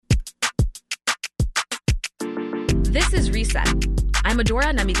This is Reset. I'm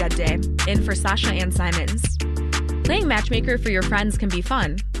Adora Namigadde, in for Sasha Ann Simons. Playing matchmaker for your friends can be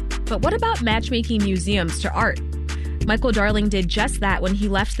fun, but what about matchmaking museums to art? Michael Darling did just that when he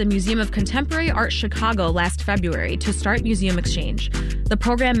left the Museum of Contemporary Art Chicago last February to start Museum Exchange. The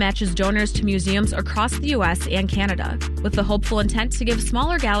program matches donors to museums across the U.S. and Canada, with the hopeful intent to give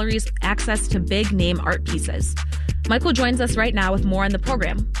smaller galleries access to big-name art pieces. Michael joins us right now with more on the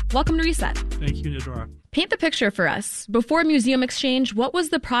program. Welcome to Reset. Thank you, Nadora. Paint the picture for us. Before Museum Exchange, what was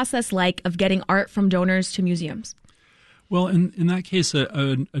the process like of getting art from donors to museums? Well, in that case,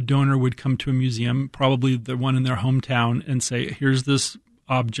 a donor would come to a museum, probably the one in their hometown, and say, here's this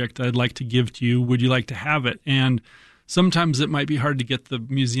object I'd like to give to you. Would you like to have it? And sometimes it might be hard to get the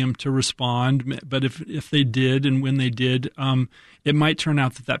museum to respond, but if they did and when they did, it might turn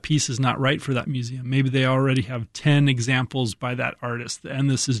out that piece is not right for that museum. Maybe they already have 10 examples by that artist, and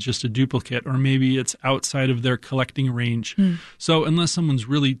this is just a duplicate, or maybe it's outside of their collecting range. So unless someone's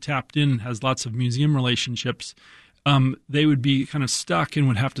really tapped in and has lots of museum relationships, they would be kind of stuck and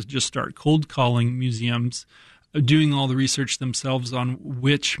would have to just start cold calling museums, doing all the research themselves on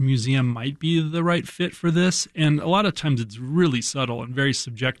which museum might be the right fit for this. And a lot of times it's really subtle and very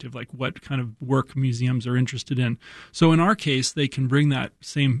subjective, like what kind of work museums are interested in. So in our case, they can bring that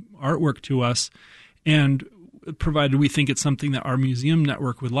same artwork to us, and provided we think it's something that our museum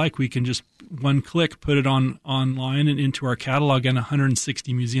network would like, we can just one click put it online and into our catalog, and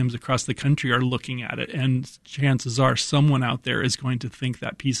 160 museums across the country are looking at it. And chances are someone out there is going to think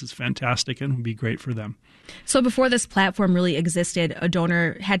that piece is fantastic and would be great for them. So before this platform really existed, a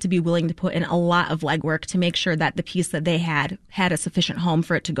donor had to be willing to put in a lot of legwork to make sure that the piece that they had a sufficient home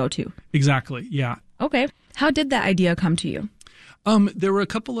for it to go to. Exactly, yeah. Okay. How did that idea come to you? There were a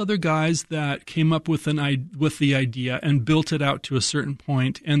couple other guys that came up with the idea and built it out to a certain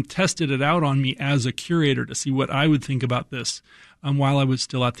point and tested it out on me as a curator to see what I would think about this while I was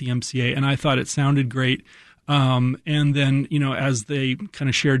still at the MCA. And I thought it sounded great. And then, as they kind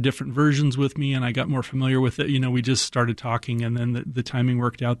of shared different versions with me and I got more familiar with it, we just started talking, and then the timing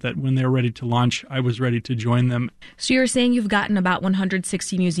worked out that when they were ready to launch, I was ready to join them. So you're saying you've gotten about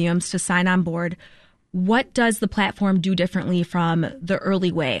 160 museums to sign on board. What does the platform do differently from the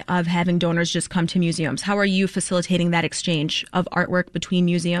early way of having donors just come to museums? How are you facilitating that exchange of artwork between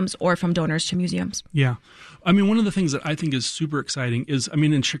museums or from donors to museums? Yeah. One of the things that I think is super exciting is,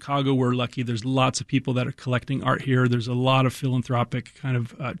 in Chicago, we're lucky. There's lots of people that are collecting art here. There's a lot of philanthropic kind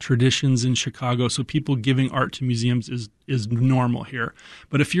of traditions in Chicago. So people giving art to museums is normal here.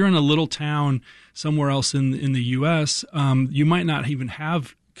 But if you're in a little town somewhere else in the U.S., you might not even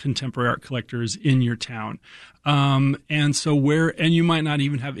have contemporary art collectors in your town. And you might not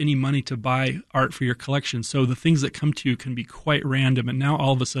even have any money to buy art for your collection. So the things that come to you can be quite random. And now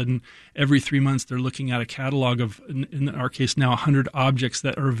all of a sudden, every 3 months, they're looking at a catalog of, in our case now, 100 objects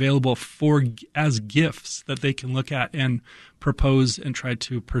that are available as gifts that they can look at and propose and try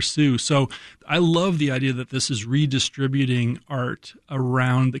to pursue. So I love the idea that this is redistributing art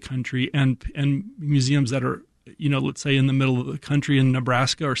around the country, and museums that are, let's say in the middle of the country in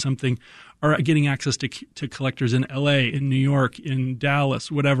Nebraska or something, are getting access to collectors in L.A., in New York, in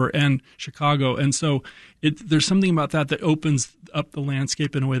Dallas, whatever, and Chicago. And so there's something about that opens up the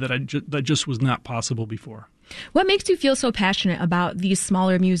landscape in a way that just was not possible before. What makes you feel so passionate about these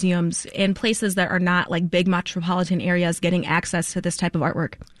smaller museums in places that are not like big metropolitan areas getting access to this type of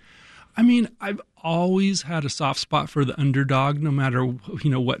artwork? I've always had a soft spot for the underdog, no matter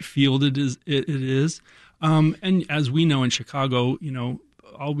what field it is. And as we know in Chicago,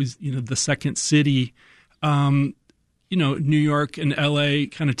 always, the second city, New York and LA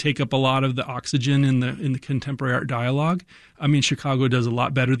kind of take up a lot of the oxygen in the contemporary art dialogue. Chicago does a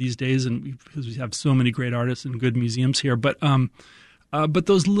lot better these days, and because we have so many great artists and good museums here. But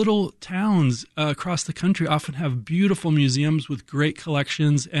those little towns across the country often have beautiful museums with great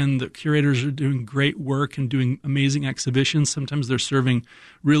collections, and the curators are doing great work and doing amazing exhibitions. Sometimes they're serving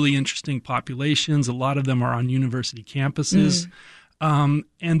really interesting populations. A lot of them are on university campuses.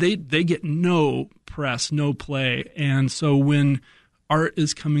 And they get no press, no play. And so when art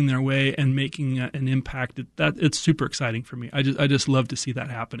is coming their way and making an impact, it's super exciting for me. I just love to see that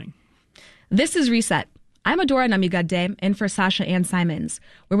happening. This is Reset. I'm Adora Namigadde, in for Sasha Ann Simons.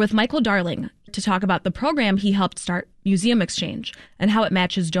 We're with Michael Darling to talk about the program he helped start, Museum Exchange, and how it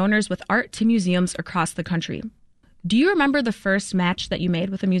matches donors with art to museums across the country. Do you remember the first match that you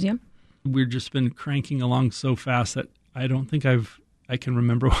made with a museum? We've just been cranking along so fast that I don't think I can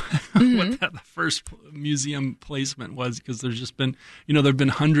remember what the first museum placement was, because there's just been, there have been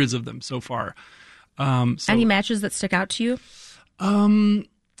hundreds of them so far. Any matches that stick out to you?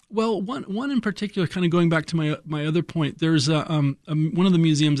 Well, one in particular, kind of going back to my other point, there's one of the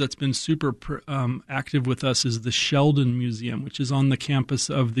museums that's been super active with us is the Sheldon Museum, which is on the campus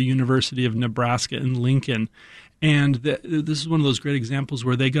of the University of Nebraska in Lincoln. And this is one of those great examples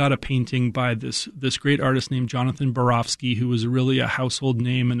where they got a painting by this great artist named Jonathan Borofsky, who was really a household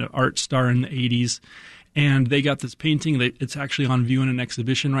name and an art star in the 80s. And they got this painting. It's actually on view in an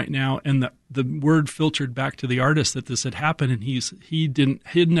exhibition right now. And the word filtered back to the artist that this had happened, and he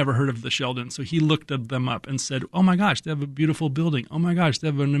had never heard of the Sheldon. So he looked them up and said, "Oh my gosh, they have a beautiful building. Oh my gosh, they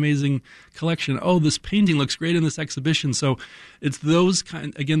have an amazing collection. Oh, this painting looks great in this exhibition." So it's those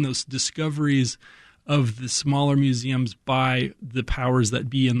those discoveries of the smaller museums by the powers that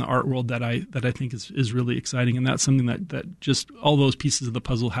be in the art world that I think is really exciting, and that's something that just all those pieces of the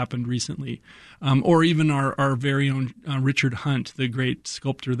puzzle happened recently, or even our very own Richard Hunt, the great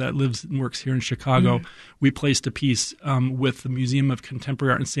sculptor that lives and works here in Chicago. Mm-hmm. We placed a piece with the Museum of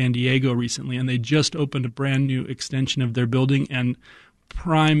Contemporary Art in San Diego recently, and they just opened a brand new extension of their building, and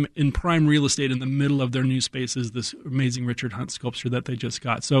prime real estate in the middle of their new space is this amazing Richard Hunt sculpture that they just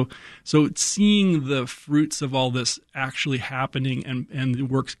got. So seeing the fruits of all this actually happening and the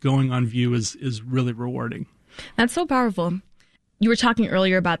works going on view is really rewarding. That's so powerful. You were talking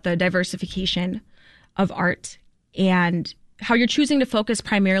earlier about the diversification of art and how you're choosing to focus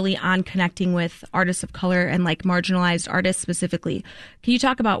primarily on connecting with artists of color and like marginalized artists specifically. Can you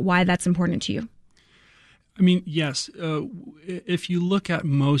talk about why that's important to you? I mean, yes. If you look at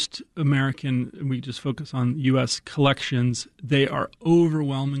most American, we just focus on U.S. collections, they are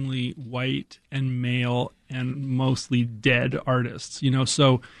overwhelmingly white and male and mostly dead artists.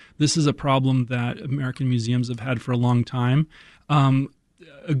 So this is a problem that American museums have had for a long time.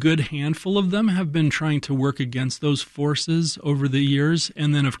 A good handful of them have been trying to work against those forces over the years,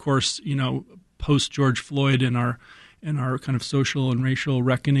 and then, of course, post George Floyd in our kind of social and racial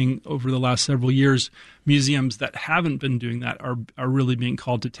reckoning over the last several years, museums that haven't been doing that are really being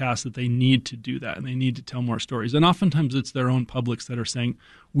called to task that they need to do that and they need to tell more stories. And oftentimes it's their own publics that are saying,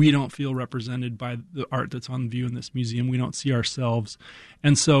 we don't feel represented by the art that's on view in this museum. We don't see ourselves.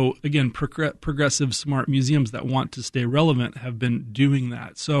 And so, again, progressive, smart museums that want to stay relevant have been doing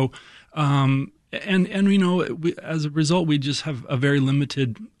that. So, as a result, we just have a very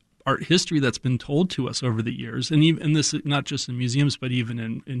limited art history that's been told to us over the years, and this not just in museums, but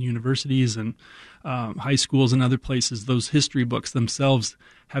even in universities and high schools and other places. Those history books themselves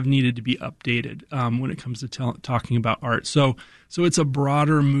have needed to be updated when it comes to talking about art. So it's a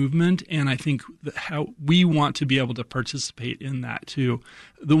broader movement, and I think how we want to be able to participate in that too.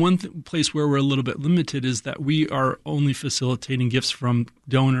 The one place where we're a little bit limited is that we are only facilitating gifts from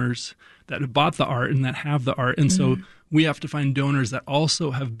donors that have bought the art and that have the art, and mm-hmm. so we have to find donors that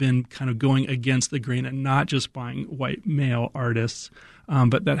also have been kind of going against the grain and not just buying white male artists,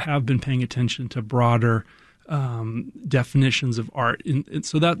 but that have been paying attention to broader definitions of art. And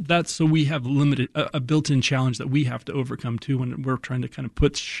so so we have a built-in challenge that we have to overcome too when we're trying to kind of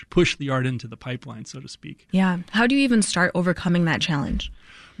push the art into the pipeline, so to speak. Yeah. How do you even start overcoming that challenge?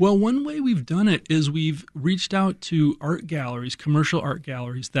 Well, one way we've done it is we've reached out to art galleries, commercial art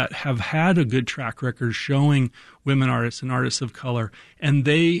galleries that have had a good track record showing women artists and artists of color, and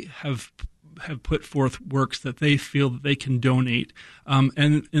they have put forth works that they feel that they can donate.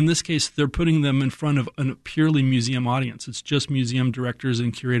 And in this case, they're putting them in front of a purely museum audience. It's just museum directors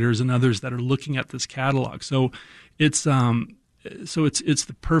and curators and others that are looking at this catalog. So it's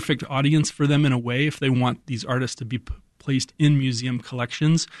the perfect audience for them in a way if they want these artists to be placed in museum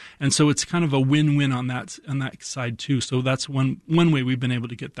collections, and so it's kind of a win-win on that side too. So that's one way we've been able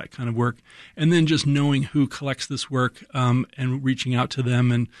to get that kind of work, and then just knowing who collects this work and reaching out to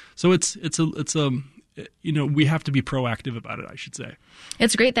them, and so we have to be proactive about it, I should say.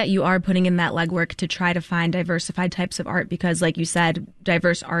 It's great that you are putting in that legwork to try to find diversified types of art because, like you said,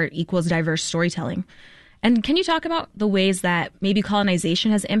 diverse art equals diverse storytelling. And can you talk about the ways that maybe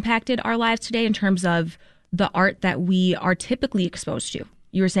colonization has impacted our lives today in terms of the art that we are typically exposed to?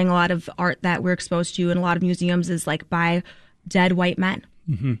 You were saying a lot of art that we're exposed to in a lot of museums is like by dead white men.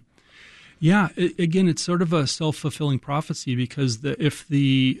 Mm-hmm. Yeah, again, it's sort of a self-fulfilling prophecy because if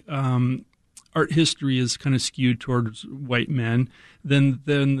the art history is kind of skewed towards white men, then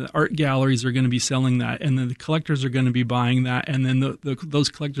the art galleries are going to be selling that, and then the collectors are going to be buying that, and then those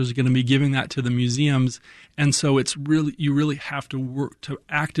collectors are going to be giving that to the museums. And so you really have to work to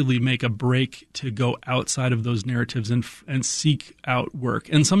actively make a break to go outside of those narratives and seek out work.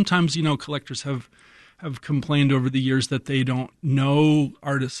 And sometimes, collectors have have complained over the years that they don't know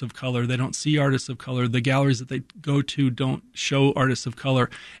artists of color. They don't see artists of color. The galleries that they go to don't show artists of color.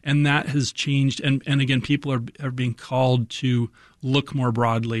 And that has changed. And again, people are being called to look more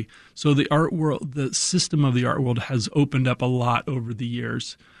broadly. So the art world, the system of the art world has opened up a lot over the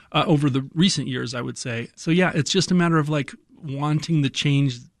years, over the recent years, I would say. So yeah, it's just a matter of like wanting to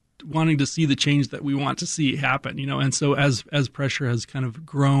see the change that we want to see happen, And so as pressure has kind of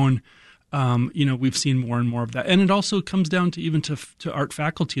grown, we've seen more and more of that. And it also comes down to even to art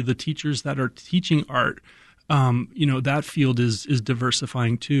faculty, the teachers that are teaching art. That field is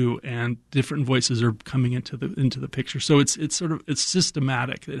diversifying too, and different voices are coming into the picture. So it's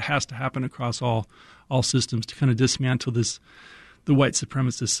systematic. It has to happen across all systems to kind of dismantle the white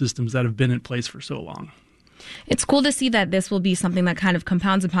supremacist systems that have been in place for so long. It's cool to see that this will be something that kind of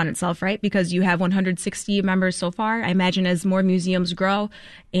compounds upon itself, right? Because you have 160 members so far. I imagine as more museums grow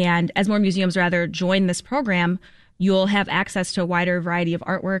and as more museums rather join this program, you'll have access to a wider variety of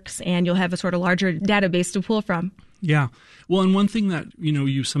artworks and you'll have a sort of larger database to pull from. Yeah. Well, and one thing that,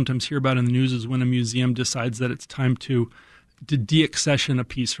 you sometimes hear about in the news is when a museum decides that it's time to deaccession a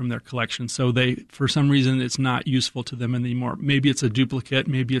piece from their collection. So for some reason, it's not useful to them anymore. Maybe it's a duplicate.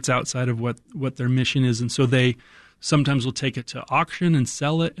 Maybe it's outside of what their mission is. And so they sometimes will take it to auction and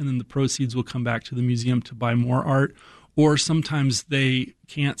sell it, and then the proceeds will come back to the museum to buy more art. Or sometimes they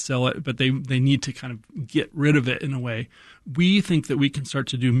can't sell it, but they need to kind of get rid of it in a way. We think that we can start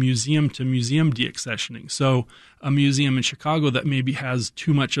to do museum-to-museum deaccessioning. So a museum in Chicago that maybe has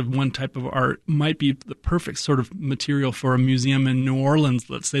too much of one type of art might be the perfect sort of material for a museum in New Orleans,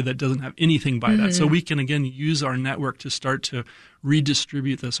 let's say, that doesn't have anything by that. So we can, again, use our network to start to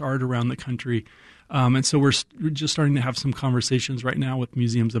redistribute this art around the country. And so we're just starting to have some conversations right now with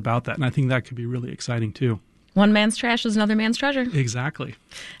museums about that. And I think that could be really exciting, too. One man's trash is another man's treasure. Exactly.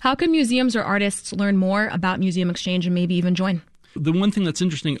 How can museums or artists learn more about museum exchange and maybe even join? The one thing that's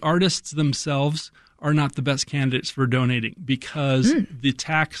interesting, artists themselves are not the best candidates for donating because the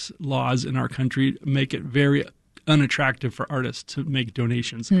tax laws in our country make it very unattractive for artists to make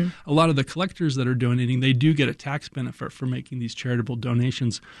donations. A lot of the collectors that are donating, they do get a tax benefit for making these charitable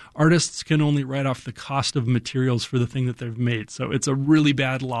donations. Artists can only write off the cost of materials for the thing that they've made. So it's a really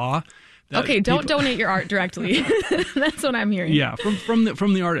bad law. Okay, don't donate your art directly. That's what I'm hearing. Yeah, from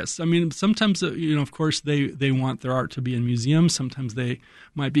the artists. I mean, sometimes, of course, they want their art to be in museums. Sometimes they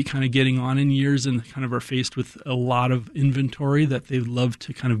might be kind of getting on in years and kind of are faced with a lot of inventory that they love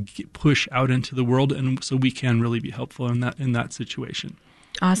to kind of push out into the world. And so we can really be helpful in that situation.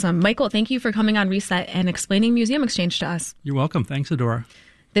 Awesome. Michael, thank you for coming on Reset and explaining museum exchange to us. You're welcome. Thanks, Adora.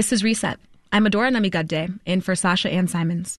 This is Reset. I'm Adora Namigadde, in for Sasha Ann Simons.